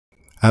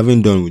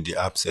Having done with the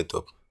app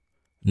setup,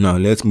 now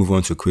let's move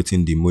on to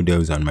creating the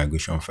models and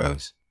migration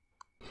files.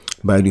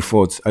 By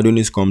default,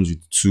 Adonis comes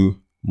with two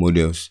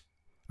models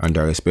and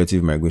their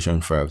respective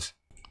migration files,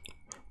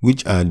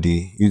 which are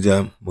the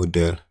user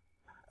model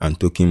and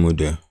token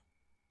model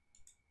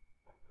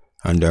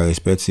and their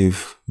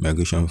respective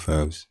migration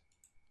files.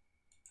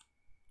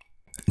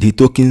 The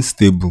tokens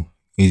table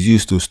is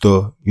used to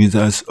store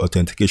users'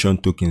 authentication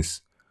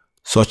tokens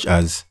such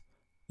as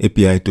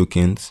API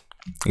tokens,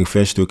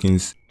 refresh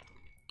tokens,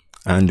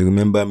 and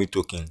remember me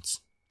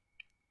tokens.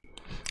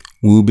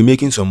 We will be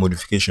making some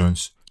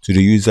modifications to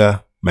the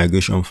user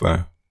migration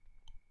file.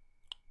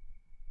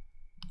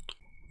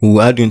 We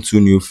will add in two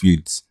new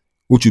fields,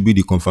 which will be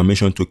the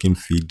confirmation token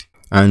field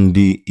and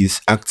the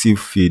is active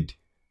field.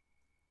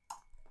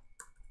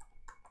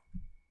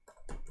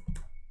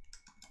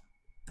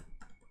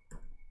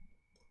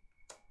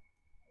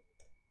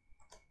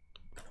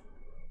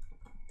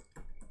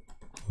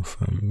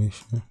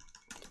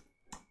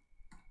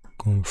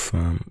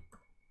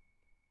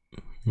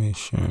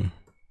 Confirmation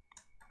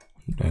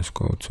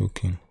underscore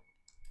token,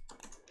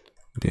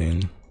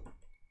 then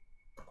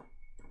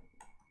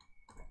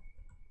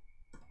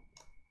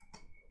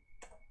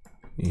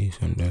is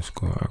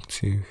underscore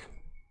active,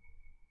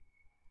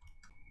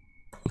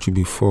 which will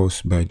be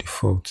false by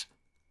default.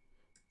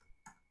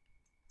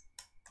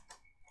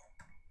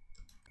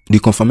 The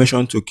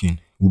confirmation token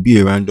will be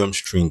a random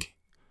string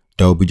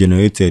that will be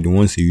generated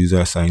once a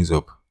user signs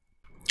up.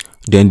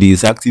 Then the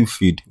isActive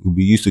field will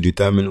be used to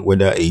determine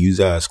whether a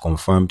user has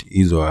confirmed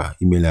his or her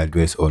email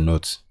address or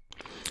not.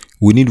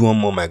 We need one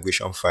more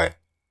migration file,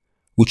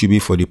 which will be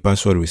for the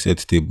password reset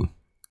table.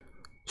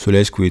 So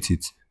let's create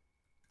it.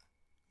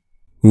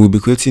 We will be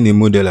creating a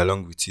model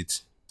along with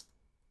it.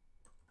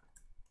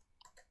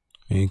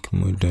 Make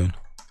model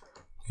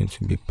going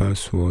to be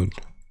password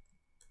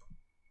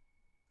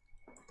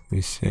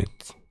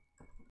reset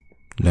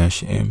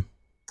 -m.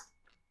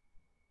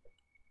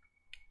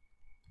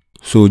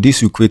 So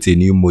this will create a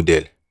new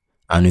model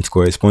and its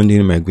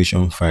corresponding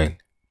migration file.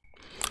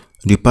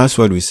 The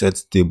password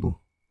reset table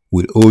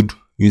will hold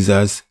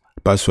users'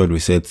 password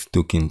reset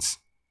tokens.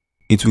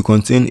 It will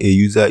contain a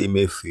user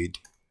email field,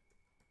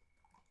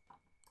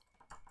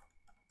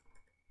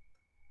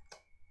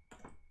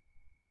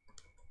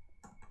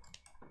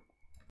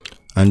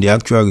 and the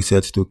actual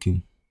reset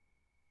token.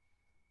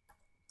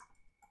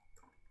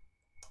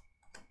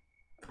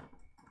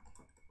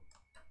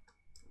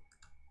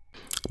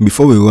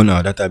 Before we run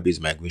our database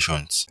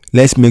migrations,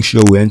 let's make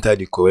sure we enter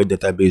the correct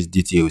database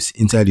details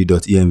inside the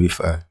 .env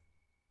file.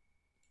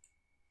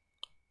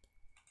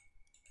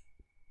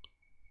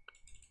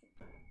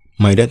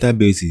 My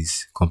database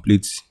is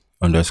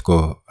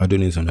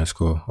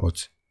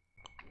complete_Adonis_auth.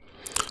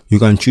 You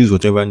can choose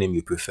whatever name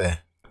you prefer.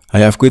 I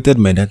have created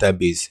my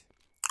database,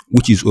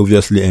 which is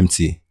obviously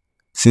empty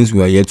since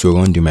we are yet to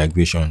run the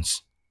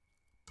migrations.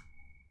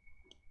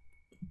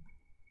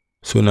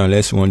 So now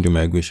let's run the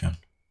migration.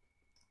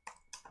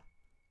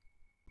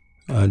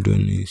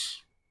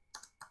 Adonis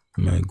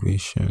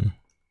migration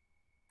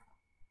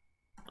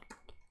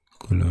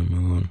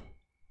 :1.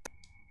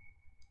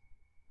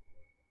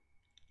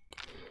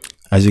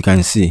 As you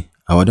can see,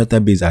 our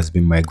database has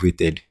been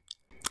migrated,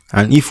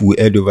 and if we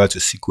head over to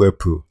SQL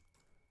Pro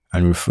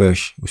and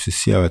refresh, we should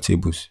see our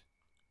tables.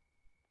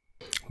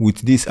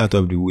 With this out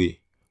of the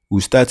way,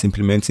 we'll start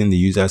implementing the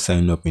user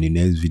sign up in the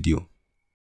next video.